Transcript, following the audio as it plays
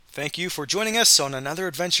Thank you for joining us on another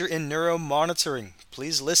adventure in neuromonitoring.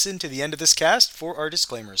 Please listen to the end of this cast for our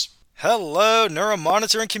disclaimers. Hello,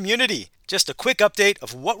 neuromonitoring community! Just a quick update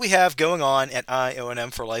of what we have going on at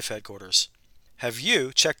IONM for Life headquarters. Have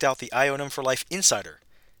you checked out the IONM for Life Insider?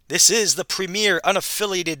 This is the premier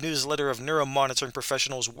unaffiliated newsletter of neuromonitoring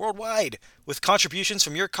professionals worldwide, with contributions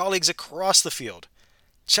from your colleagues across the field.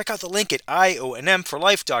 Check out the link at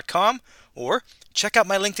ionmforlife.com or check out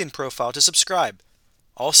my LinkedIn profile to subscribe.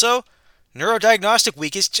 Also, Neurodiagnostic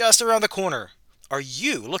Week is just around the corner. Are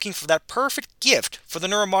you looking for that perfect gift for the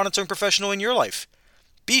neuromonitoring professional in your life?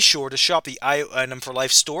 Be sure to shop the IONM for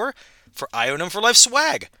Life store for IONM for Life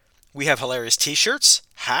swag. We have hilarious t-shirts,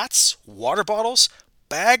 hats, water bottles,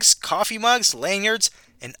 bags, coffee mugs, lanyards,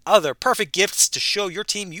 and other perfect gifts to show your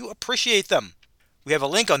team you appreciate them. We have a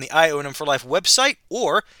link on the IONM for Life website,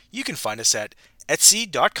 or you can find us at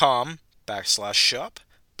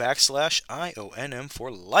etsy.com/shop/IONM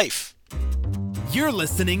for Life. You're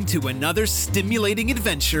listening to another stimulating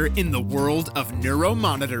adventure in the world of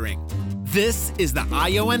neuromonitoring. This is the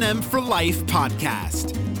IONM for Life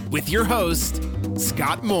podcast with your host,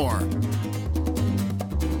 Scott Moore.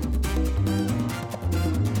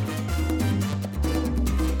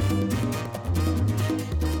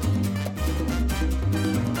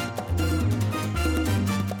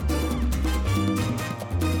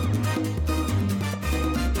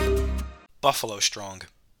 Buffalo Strong.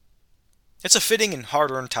 It's a fitting and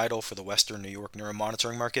hard-earned title for the Western New York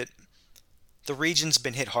neuromonitoring market. The region's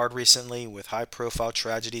been hit hard recently with high-profile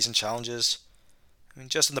tragedies and challenges.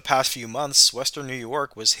 Just in the past few months, Western New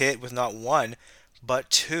York was hit with not one, but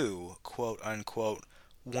two, quote-unquote,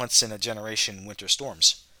 once-in-a-generation winter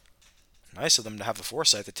storms. Nice of them to have the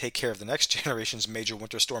foresight to take care of the next generation's major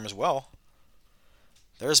winter storm as well.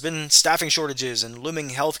 There's been staffing shortages and looming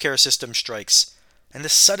healthcare system strikes, and the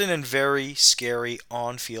sudden and very scary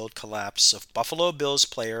on-field collapse of Buffalo Bills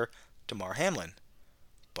player Damar Hamlin.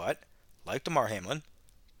 But, like Damar Hamlin,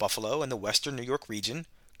 Buffalo and the Western New York region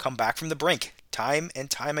come back from the brink time and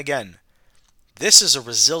time again. This is a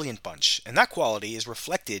resilient bunch, and that quality is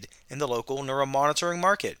reflected in the local neuromonitoring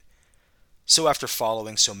market. So after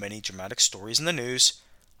following so many dramatic stories in the news,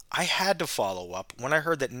 I had to follow up when I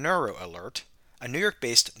heard that Neuro Alert, a New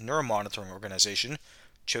York-based neuromonitoring organization,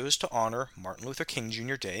 chose to honor Martin Luther King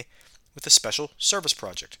Jr. Day with a special service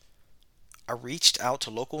project. I reached out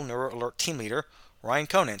to local Neuro Alert team leader Ryan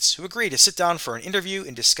Conant, who agreed to sit down for an interview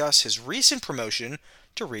and discuss his recent promotion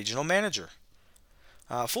to regional manager.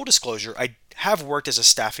 Full disclosure, I have worked as a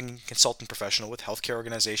staffing consultant professional with healthcare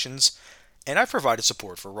organizations, and I've provided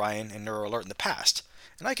support for Ryan and Neuro Alert in the past,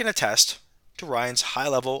 and I can attest to Ryan's high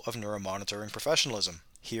level of neuromonitoring professionalism.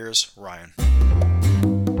 Here's Ryan.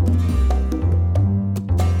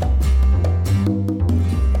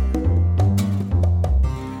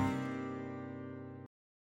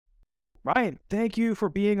 Ryan, thank you for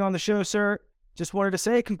being on the show, sir. Just wanted to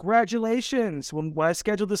say congratulations. When I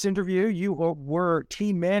scheduled this interview, you were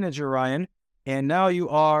team manager, Ryan, and now you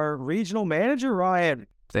are regional manager, Ryan.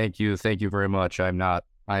 Thank you very much. I am not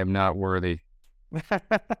worthy.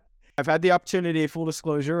 I've had the opportunity, full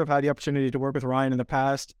disclosure, I've had the opportunity to work with Ryan in the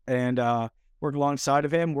past and work alongside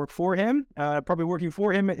of him, work for him, probably working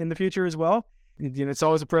for him in the future as well. It's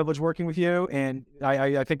always a privilege working with you, and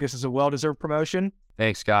I think this is a well-deserved promotion.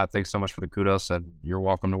 Thanks, Scott. Thanks so much for the kudos, and you're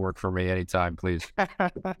welcome to work for me anytime, please.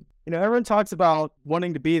 Everyone talks about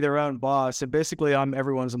wanting to be their own boss, and basically I'm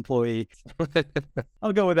everyone's employee.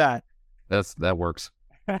 I'll go with that. That works.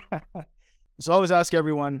 So I always ask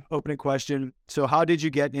everyone, opening question, so how did you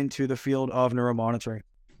get into the field of neuromonitoring?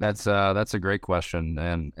 That's a great question,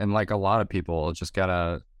 and like a lot of people, it just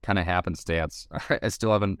gotta kind of happenstance.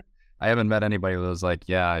 I haven't met anybody that was like,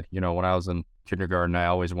 yeah, when I was in kindergarten, I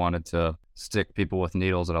always wanted to stick people with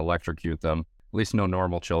needles and electrocute them. At least no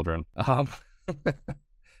normal children.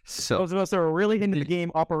 So those of us that are really into the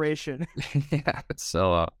game operation. Yeah.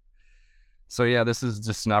 So yeah, this is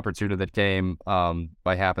just an opportunity that came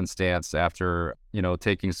by happenstance after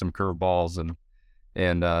taking some curveballs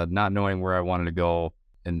and not knowing where I wanted to go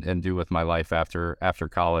and do with my life after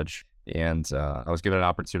college. And I was given an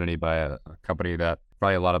opportunity by a company that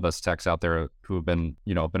probably a lot of us techs out there who have been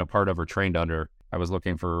a part of or trained under. I was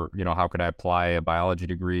looking for, how could I apply a biology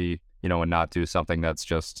degree, and not do something that's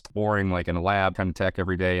just boring, like in a lab kind of tech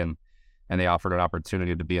every day. And they offered an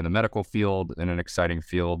opportunity to be in the medical field, in an exciting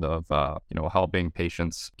field of, helping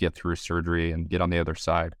patients get through surgery and get on the other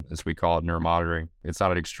side, as we call it, neuromonitoring. It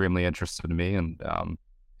sounded extremely interesting to me,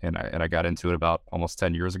 and I got into it about almost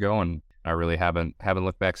 10 years ago, and I really haven't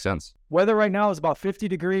looked back since. Weather right now is about 50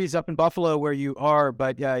 degrees up in Buffalo where you are,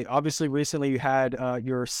 but yeah, obviously recently you had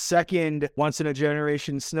your second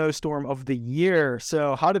once-in-a-generation snowstorm of the year.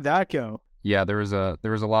 So how did that go? Yeah, there was a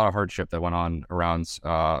lot of hardship that went on around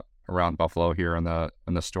Buffalo here in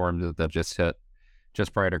the storm that just hit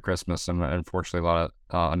just prior to Christmas, and unfortunately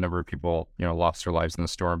a number of people lost their lives in the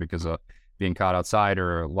storm because of being caught outside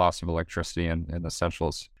or loss of electricity and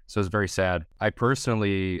essentials. So it's very sad. I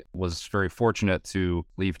personally was very fortunate to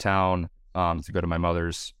leave town to go to my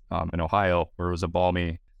mother's in Ohio, where it was a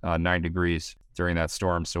balmy 9 degrees during that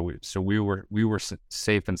storm. So we were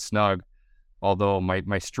safe and snug. Although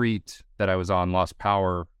my street that I was on lost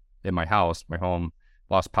power in my house, my home,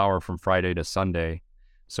 lost power from Friday to Sunday.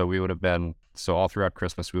 So all throughout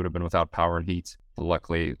Christmas, we would have been without power and heat.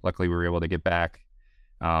 Luckily we were able to get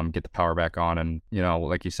the power back on. And,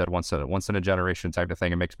 like you said, once in a generation type of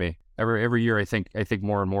thing. It makes me every year, I think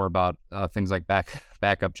more and more about things like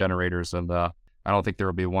backup generators. And I don't think there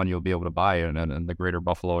will be one you'll be able to buy in the greater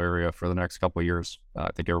Buffalo area for the next couple of years.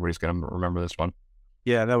 I think everybody's going to remember this one.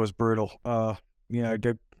 Yeah, that was brutal. God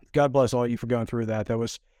bless all you for going through that. That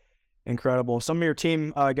was incredible. Some of your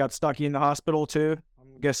team got stuck in the hospital too.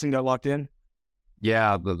 I'm guessing got locked in.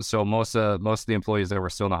 Yeah, so most of the employees that were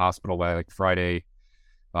still in the hospital by like Friday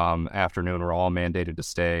afternoon were all mandated to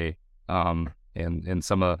stay. And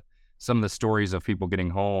some of the stories of people getting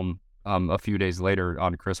home a few days later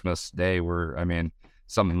on Christmas Day were,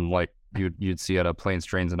 something like you'd see at a planes,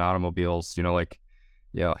 trains, and automobiles.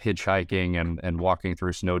 Hitchhiking and walking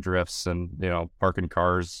through snow drifts and parking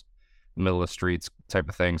cars in the middle of the streets type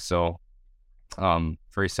of thing. So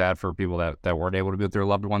very sad for people that weren't able to be with their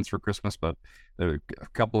loved ones for Christmas, but there are a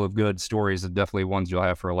couple of good stories and definitely ones you'll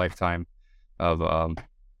have for a lifetime of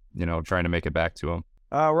trying to make it back to them.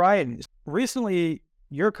 Ryan, recently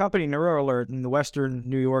your company Neuro Alert in the Western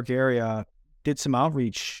New York area did some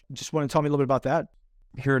outreach. Just want to tell me a little bit about that.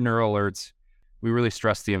 Here at Neuro Alerts, we really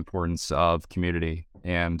stress the importance of community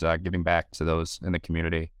and giving back to those in the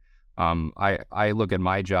community. I look at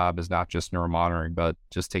my job as not just neuromonitoring, but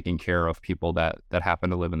just taking care of people that happen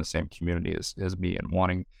to live in the same community as me and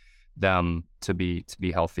wanting them to be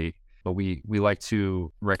healthy. But we like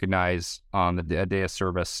to recognize on the day of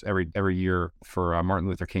service every year for Martin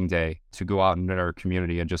Luther King Day to go out into our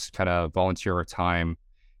community and just kind of volunteer our time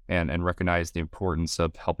and recognize the importance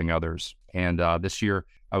of helping others. And this year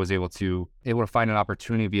I was able to find an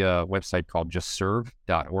opportunity via a website called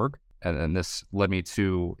justserve.org. And this led me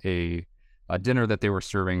to a dinner that they were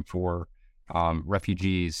serving for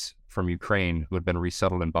refugees from Ukraine who had been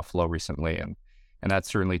resettled in Buffalo recently. And that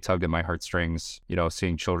certainly tugged at my heartstrings,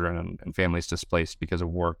 seeing children and families displaced because of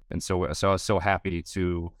war. And so I was so happy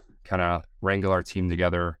to kind of wrangle our team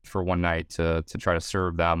together for one night to try to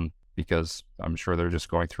serve them, because I'm sure they're just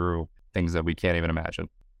going through things that we can't even imagine.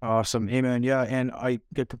 Awesome. Amen. Yeah. And I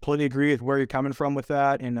completely agree with where you're coming from with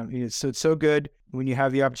that. And it's so good when you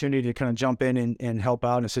have the opportunity to kind of jump in and help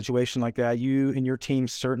out in a situation like that. You and your team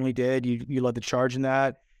certainly did. You led the charge in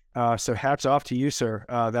that. So hats off to you, sir.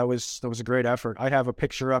 That was a great effort. I have a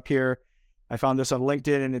picture up here. I found this on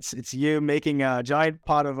LinkedIn, and it's you making a giant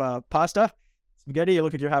pot of pasta, spaghetti. You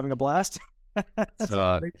look like you're having a blast.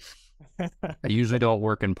 I usually don't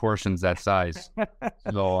work in portions that size.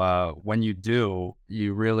 So when you do,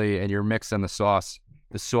 you really, and you're mixing the sauce,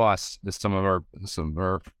 as some of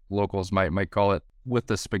our locals might call it, with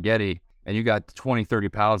the spaghetti, and you got 20, 30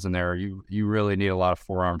 pounds in there, you really need a lot of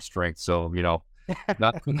forearm strength. So,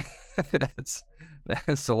 not, that's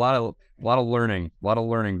a lot of learning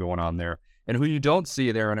going on there. And who you don't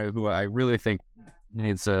see there, and who I really think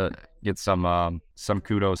needs to get some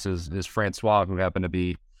kudos is Francois, who happened to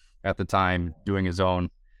be at the time doing his own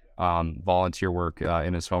volunteer work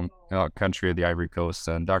in his home country of the Ivory Coast.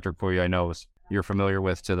 And Dr. Koya, I know you're familiar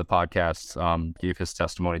with to the podcast, gave his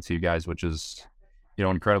testimony to you guys, which is,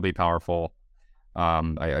 incredibly powerful.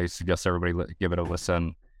 I suggest everybody give it a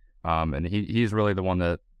listen. And he's really the one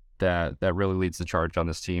that really leads the charge on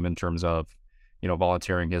this team in terms of,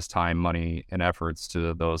 volunteering his time, money, and efforts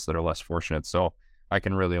to those that are less fortunate. So I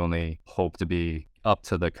can really only hope to be up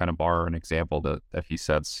to the kind of bar and example that he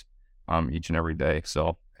sets each and every day.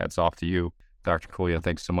 So hats off to you, Dr. Koya.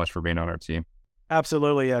 Thanks so much for being on our team.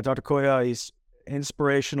 Absolutely. Yeah. Dr. Koya, he's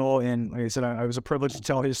inspirational. And like I said, I was a privilege to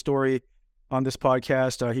tell his story on this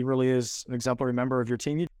podcast. He really is an exemplary member of your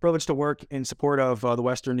team. You're privileged to work in support of the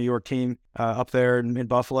Western New York team up there in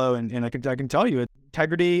Buffalo. And I can tell you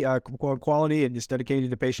integrity, quality, and just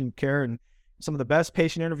dedicated to patient care, and some of the best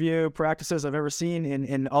patient interview practices I've ever seen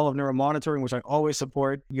in all of neuromonitoring, which I always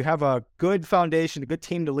support. You have a good foundation, a good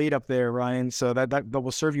team to lead up there, Ryan. So that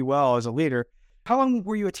will serve you well as a leader. How long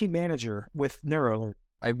were you a team manager with Neuro Alert?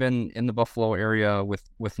 I've been in the Buffalo area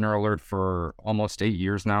with Neuro Alert for almost 8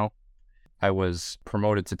 years now. I was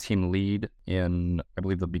promoted to team lead in, I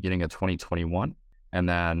believe, the beginning of 2021. And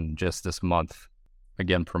then just this month,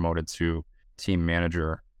 again, promoted to team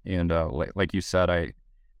manager. And like you said,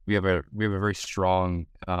 we have a very strong,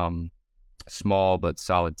 small but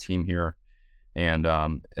solid team here. And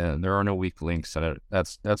there are no weak links. And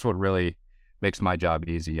that's what really makes my job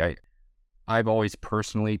easy. I've always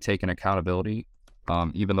personally taken accountability,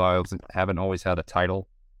 even though haven't always had a title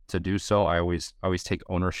to do so. I always take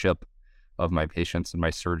ownership of my patients and my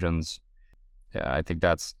surgeons. Yeah, I think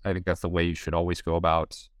that's the way you should always go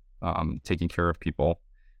about taking care of people.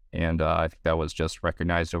 And I think that was just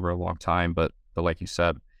recognized over a long time. But like you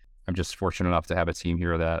said, I'm just fortunate enough to have a team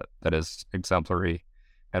here that is exemplary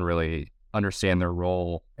and really understand their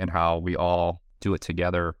role and how we all do it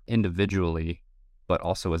together individually, but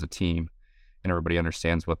also as a team. And everybody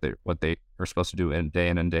understands what they are supposed to do day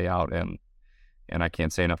in and day out. And I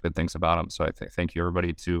can't say enough good things about them. So I thank you,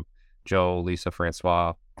 everybody, to Joe, Lisa,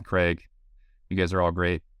 Francois, Craig. You guys are all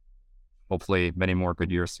great. Hopefully many more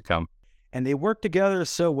good years to come. And they work together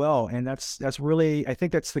so well. And that's really, I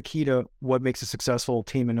think that's the key to what makes a successful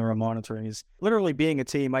team in neuromonitoring is literally being a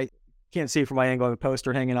team. I can't see from my angle, I have a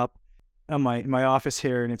poster hanging up on my office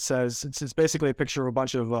here. And it says, it's basically a picture of a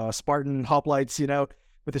bunch of Spartan hoplites,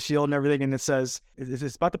 with the shield and everything. And it says,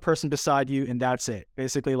 it's about the person beside you. And that's it.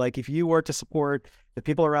 Basically, like if you were to support the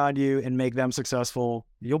people around you and make them successful,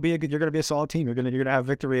 you're going to be a solid team. You're going to have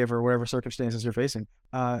victory over whatever circumstances you're facing.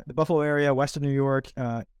 The Buffalo area, Western New York,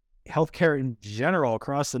 healthcare in general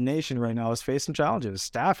across the nation right now is facing challenges,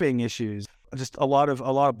 staffing issues, just a lot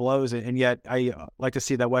of blows. And yet I like to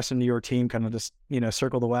see that Western New York team kind of just,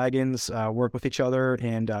 circle the wagons, work with each other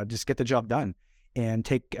and just get the job done and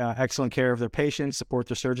take excellent care of their patients, support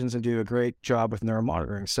their surgeons, and do a great job with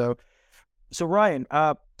neuromonitoring. So Ryan,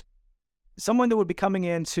 someone that would be coming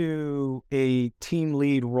into a team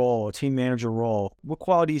lead role, a team manager role, what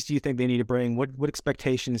qualities do you think they need to bring? What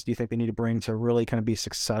expectations do you think they need to bring to really kind of be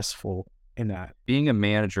successful in that? Being a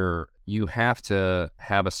manager, you have to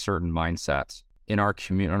have a certain mindset. In our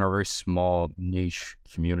community, in our very small niche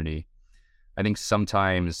community, I think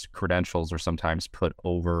sometimes credentials are sometimes put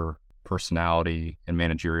over personality and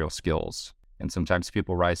managerial skills. And sometimes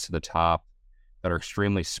people rise to the top that are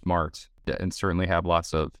extremely smart and certainly have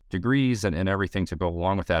lots of degrees and everything to go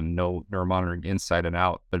along with that and know neuromonitoring inside and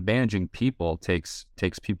out. But managing people takes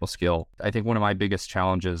people skill. I think one of my biggest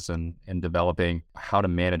challenges in developing how to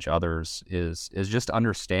manage others is just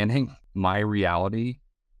understanding my reality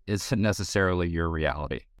isn't necessarily your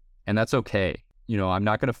reality. And that's okay. I'm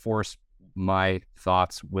not going to force my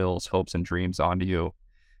thoughts, wills, hopes, and dreams onto you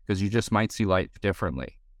because you just might see life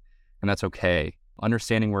differently. And that's okay.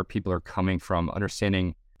 Understanding where people are coming from,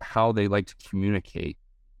 understanding how they like to communicate,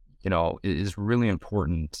 is really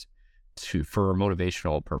important for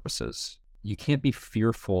motivational purposes. You can't be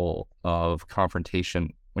fearful of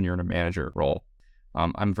confrontation when you're in a manager role.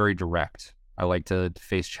 I'm very direct. I like to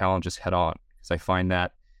face challenges head on because I find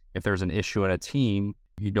that if there's an issue in a team,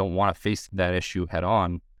 you don't want to face that issue head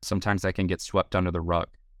on. Sometimes that can get swept under the rug.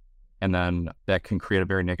 And then that can create a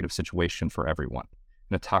very negative situation for everyone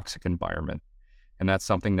in a toxic environment. And that's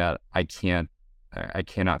something that I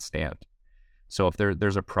cannot stand. So if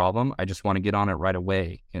there's a problem, I just want to get on it right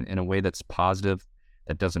away in a way that's positive,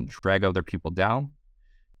 that doesn't drag other people down,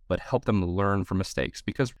 but help them learn from mistakes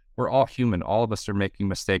because we're all human. All of us are making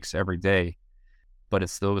mistakes every day, but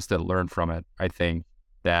it's those that learn from it, I think,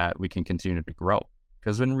 that we can continue to grow.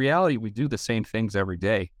 Because in reality, we do the same things every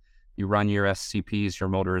day. You run your SCPs, your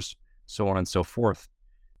motors, so on and so forth.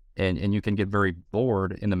 And you can get very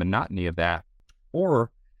bored in the monotony of that.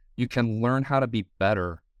 Or you can learn how to be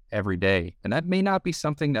better every day. And that may not be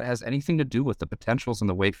something that has anything to do with the potentials and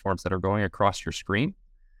the waveforms that are going across your screen,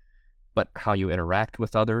 but how you interact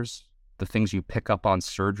with others, the things you pick up on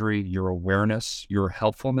surgery, your awareness, your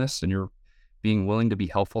helpfulness, and your being willing to be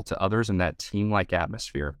helpful to others in that team-like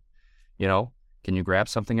atmosphere. Can you grab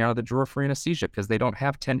something out of the drawer for anesthesia because they don't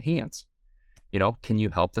have 10 hands? Can you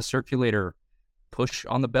help the circulator push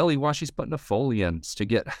on the belly while she's putting a Foley in to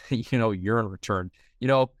get, urine return?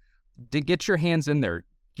 To get your hands in there,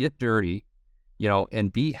 get dirty,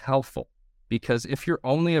 and be helpful. Because if you're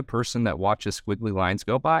only a person that watches squiggly lines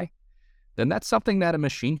go by, then that's something that a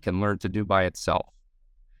machine can learn to do by itself.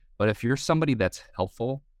 But if you're somebody that's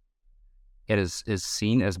helpful, it is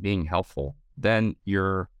seen as being helpful, then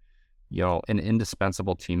you're, an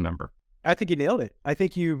indispensable team member. I think you nailed it. I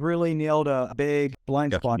think you really nailed a big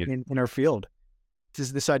blind spot in our field.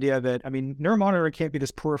 is this idea that, I mean, neuromonitoring can't be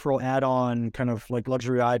this peripheral add-on kind of like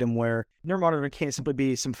luxury item where neuromonitoring can't simply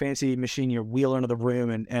be some fancy machine you wheel into the room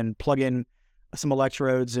and plug in some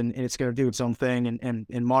electrodes and it's going to do its own thing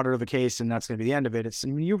and monitor the case, and that's going to be the end of it. I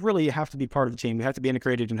mean, you really have to be part of the team. You have to be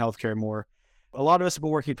integrated in healthcare more. A lot of us have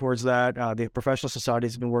been working towards that. The professional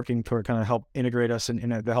societies have been working toward kind of help integrate us in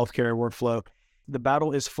the healthcare workflow. The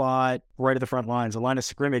battle is fought right at the front lines. The line of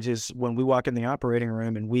scrimmage is when we walk in the operating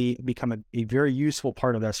room and we become a very useful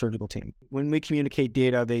part of that surgical team. When we communicate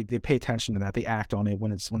data, they pay attention to that. They act on it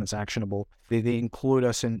when it's actionable. They include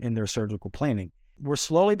us in their surgical planning. We're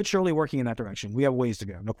slowly but surely working in that direction. We have ways to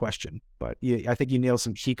go, no question. But I think you nailed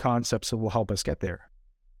some key concepts that will help us get there.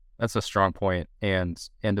 That's a strong point. And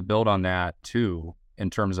to build on that too, in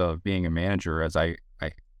terms of being a manager,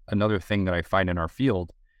 another thing that I find in our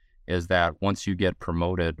field is that once you get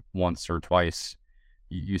promoted once or twice,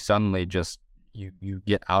 you suddenly just, you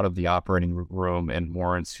get out of the operating room and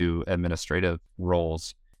more into administrative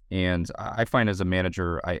roles. And I find as a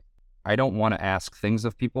manager, I don't want to ask things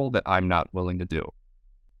of people that I'm not willing to do.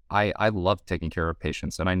 I love taking care of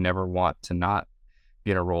patients, and I never want to not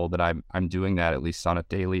be in a role that I'm doing that at least on a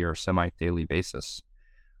daily or semi-daily basis.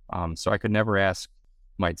 So I could never ask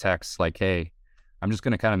my techs like, hey, I'm just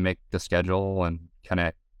going to kind of make the schedule and kind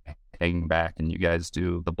of hang back and you guys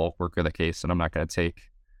do the bulk work of the case and I'm not going to take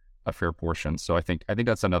a fair portion. So I think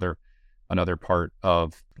that's another part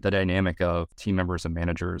of the dynamic of team members and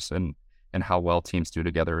managers and how well teams do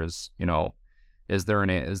together is, is there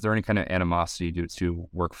any kind of animosity due to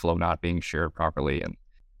workflow not being shared properly? And,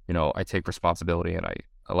 I take responsibility and I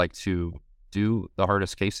like to do the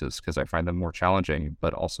hardest cases because I find them more challenging,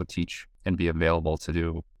 but also teach and be available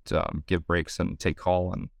to give breaks and take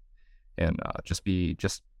call and just be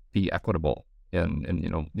equitable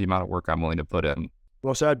in the amount of work I'm willing to put in.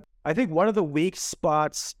 Well said. I think one of the weak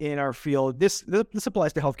spots in our field, this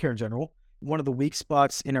applies to healthcare in general. One of the weak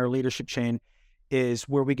spots in our leadership chain is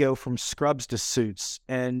where we go from scrubs to suits.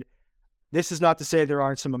 And this is not to say there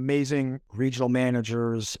aren't some amazing regional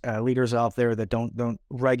managers, leaders out there that don't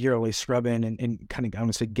regularly scrub in and kind of, I'm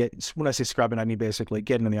going to say when I say scrub in, I mean basically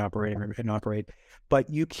get in the operating room and operate. But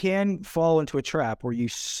you can fall into a trap where you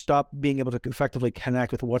stop being able to effectively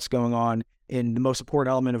connect with what's going on in the most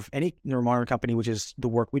important element of any neuromonitoring company, which is the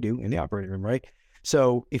work we do in the operating room, right?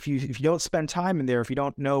 So if you don't spend time in there, if you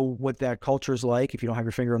don't know what that culture is like, if you don't have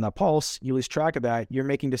your finger on that pulse, you lose track of that. You're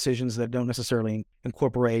making decisions that don't necessarily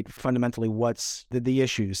incorporate fundamentally what's the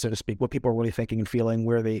issues, so to speak, what people are really thinking and feeling,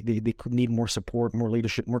 where they need more support, more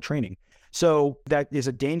leadership, more training. So that is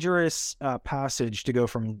a dangerous passage to go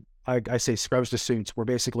from, I say scrubs to suits, where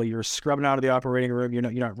basically you're scrubbing out of the operating room. You're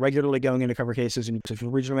not regularly going in to cover cases. And if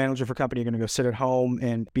you're a regional manager for a company, you're going to go sit at home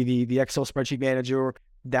and be the Excel spreadsheet manager.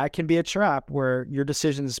 That can be a trap where your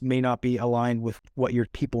decisions may not be aligned with what your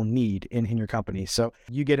people need in your company. So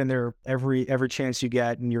you get in there every chance you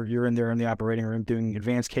get, and you're in there in the operating room doing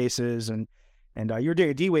advanced cases, and you were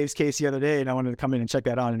doing a D-Waves case the other day, and I wanted to come in and check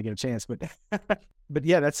that out and get a chance. But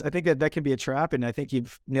yeah, I think that can be a trap, and I think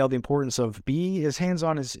you've nailed the importance of be as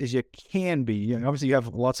hands-on as you can be. Obviously, you have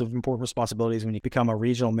lots of important responsibilities when you become a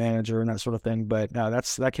regional manager and that sort of thing, but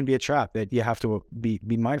that can be a trap that you have to be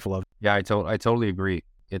mindful of. Yeah, I totally agree.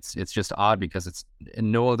 It's just odd because it's in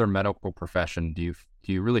no other medical profession do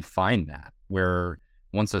you really find that, where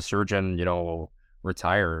once a surgeon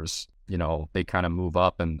retires, they kind of move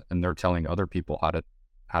up and they're telling other people how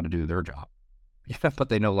to do their job, but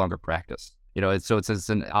they no longer practice. It's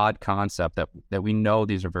an odd concept that we know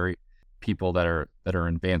these are very people that are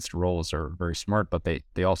in advanced roles are very smart, but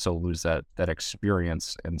they also lose that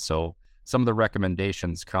experience. And so some of the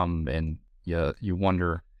recommendations come and you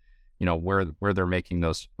wonder, where they're making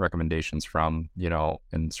those recommendations from,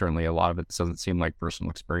 and certainly a lot of it doesn't seem like personal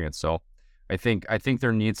experience. So I think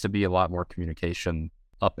there needs to be a lot more communication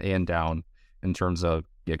up and down in terms of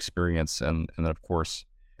the experience. And then of course,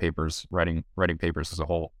 writing papers is a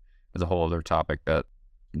whole other topic that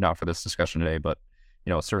not for this discussion today, but,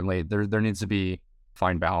 certainly there needs to be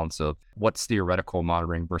fine balance of what's theoretical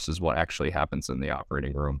monitoring versus what actually happens in the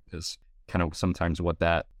operating room is kind of sometimes what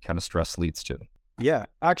that kind of stress leads to. Yeah,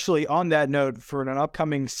 actually, on that note, for an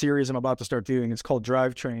upcoming series I'm about to start doing, it's called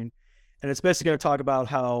Drivetrain, and it's basically going to talk about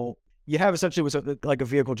how you have essentially like a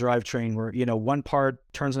vehicle drivetrain where one part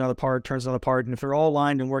turns another part, and if they're all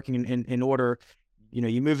aligned and working in order,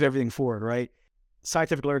 you move everything forward, right?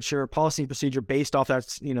 Scientific literature, policy and procedure based off that,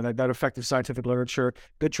 that effective scientific literature,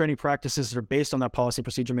 good training practices that are based on that policy and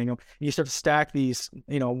procedure manual. And you start to stack these,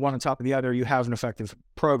 one on top of the other, you have an effective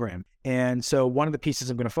program. And so one of the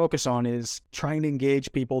pieces I'm going to focus on is trying to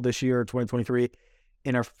engage people this year, 2023,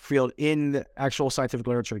 in our field in the actual scientific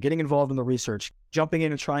literature, getting involved in the research, jumping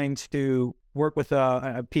in and trying to work with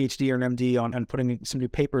a PhD or an MD on putting some new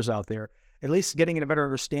papers out there, at least getting a better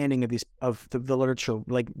understanding of the literature,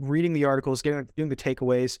 like reading the articles, doing the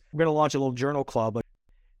takeaways. We're going to launch a little journal club.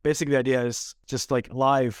 Basically, the idea is just like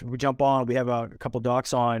live. We jump on, we have a couple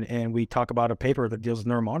docs on, and we talk about a paper that deals with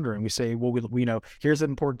neuromonitoring. We say, well, we here's the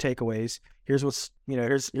important takeaways. Here's what's,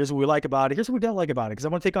 here's what we like about it. Here's what we don't like about it. Because I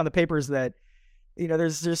want to take on the papers that,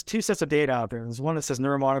 there's two sets of data out there. There's one that says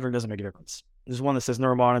neuromonitoring doesn't make a difference. There's one that says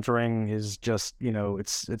neuromonitoring is just,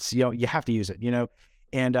 it's you have to use it,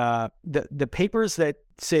 And the papers that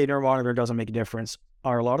say neuromonitoring doesn't make a difference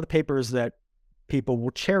are a lot of the papers that people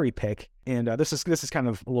will cherry pick. And this is kind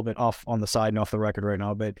of a little bit off on the side and off the record right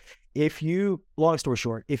now. But long story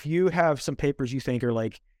short, if you have some papers you think are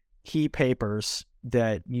like key papers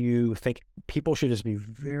that you think people should just be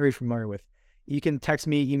very familiar with, you can text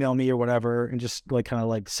me, email me or whatever, and just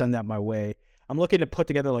send that my way. I'm looking to put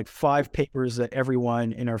together like 5 papers that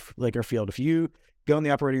everyone in our field, if you go in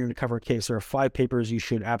the operating room to cover a case, there are 5 papers you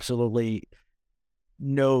should absolutely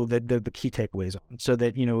know that the key takeaways on, so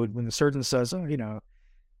that, when the surgeon says,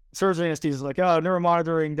 surgery anesthesia is like, oh,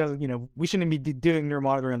 neuromonitoring doesn't, we shouldn't be doing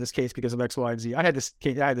neuromonitoring on this case because of X, Y, and Z. I had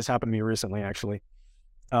this happen to me recently, actually.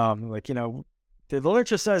 The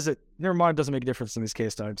literature says that neuromonitoring doesn't make a difference in these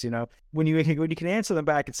case types. When you can answer them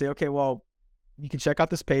back and say, okay, well, you can check out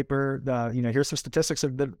this paper. Here's some statistics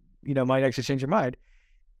that might actually change your mind,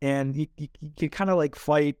 and you can kind of like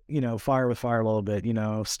fight fire with fire a little bit,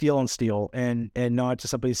 steel on steel, and not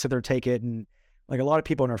just somebody sit there, take it, and like a lot of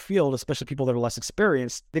people in our field, especially people that are less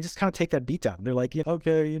experienced, they just kind of take that beat down. They're like,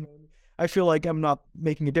 okay, I feel like I'm not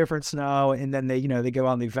making a difference now, and then they go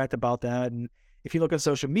out and they vent about that. And if you look at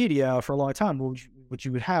social media for a long time, what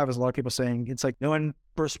you would have is a lot of people saying, it's like, no one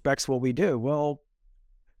respects what we do. Well,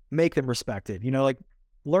 make them respect it.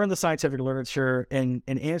 Learn the scientific literature and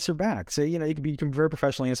answer back. Say, you can very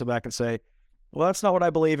professionally answer back and say, well, that's not what I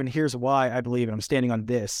believe, and here's why I believe it. I'm standing on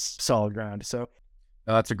this solid ground. So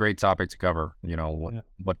that's a great topic to cover.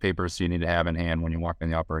 What papers do you need to have in hand when you walk in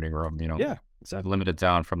the operating room? Yeah, exactly. Limit it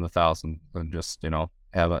down from the 1,000 and just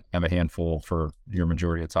have a handful for your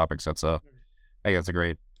majority of topics. I think that's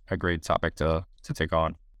a great topic to take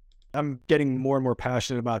on. I'm getting more and more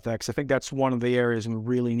passionate about that because I think that's one of the areas we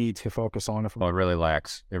really need to focus on. Well, it really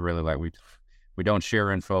lacks. We don't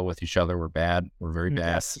share info with each other. We're bad. We're very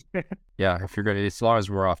bad. Yes. Yeah. If you're as long as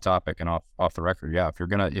we're off topic and off the record. Yeah. If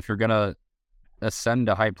you're gonna ascend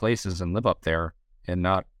to high places and live up there and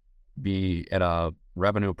not be at a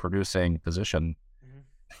revenue producing position,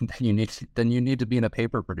 then you need to be in a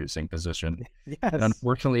paper producing position. Yes. And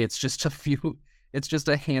unfortunately, it's just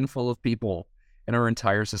a handful of people in our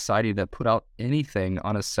entire society that put out anything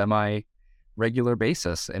on a semi-regular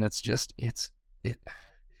basis. And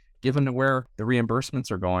given to where the reimbursements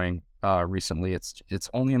are going recently, it's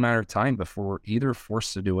only a matter of time before we're either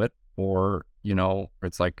forced to do it or,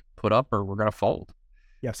 it's like put up or we're going to fold.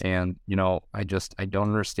 Yes. And, I don't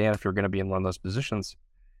understand if you're going to be in one of those positions,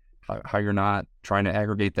 how you're not trying to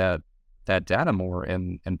aggregate that data more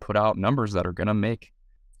and put out numbers that are going to make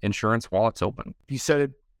insurance wallets open. You said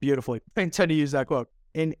it beautifully. I intend to use that quote.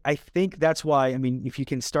 And I think that's why, if you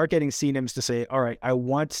can start getting CNIMs to say, all right, I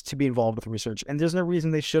want to be involved with research, and there's no reason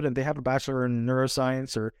they shouldn't. They have a bachelor in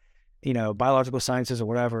neuroscience or, biological sciences or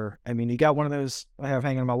whatever. You got one of those I have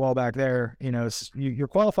hanging on my wall back there, you're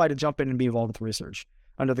qualified to jump in and be involved with research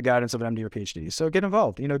under the guidance of an MD or PhD. So get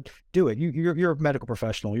involved, do it. You're a medical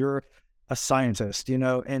professional. You're a scientist,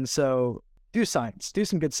 and so do science, do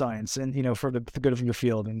some good science and, for the good of your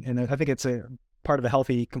field. And I think it's a part of a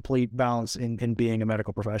healthy, complete balance in being a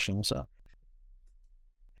medical professional. So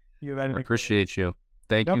I appreciate you.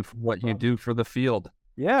 Thank you for what you do for the field.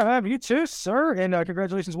 Yeah, man, you too, sir. And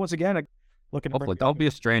congratulations once again. Hopefully, don't be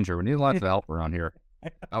a stranger. We need lots of help around here.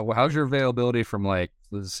 How's your availability from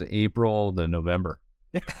this April to November?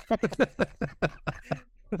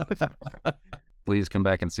 Please come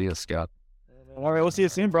back and see us, Scott. All right, we'll see you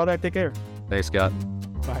soon, brother. Take care. Thanks, Scott.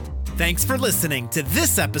 Bye. Thanks for listening to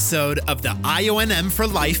this episode of the IONM for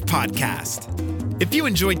Life podcast. If you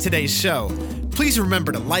enjoyed today's show, please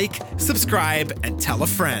remember to like, subscribe, and tell a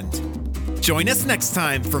friend. Join us next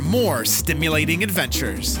time for more stimulating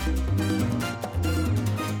adventures.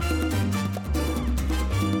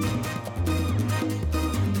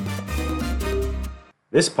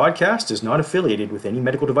 This podcast is not affiliated with any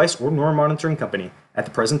medical device or neuromonitoring company. At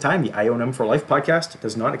the present time, the IONM for Life podcast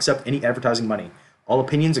does not accept any advertising money. All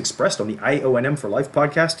opinions expressed on the IONM for Life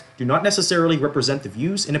podcast do not necessarily represent the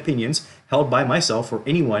views and opinions held by myself or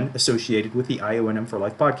anyone associated with the IONM for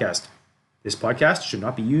Life podcast. This podcast should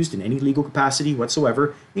not be used in any legal capacity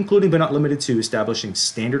whatsoever, including but not limited to establishing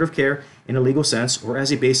standard of care in a legal sense or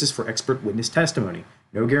as a basis for expert witness testimony.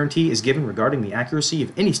 No guarantee is given regarding the accuracy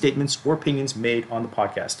of any statements or opinions made on the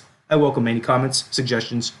podcast. I welcome any comments,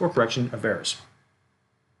 suggestions, or correction of errors.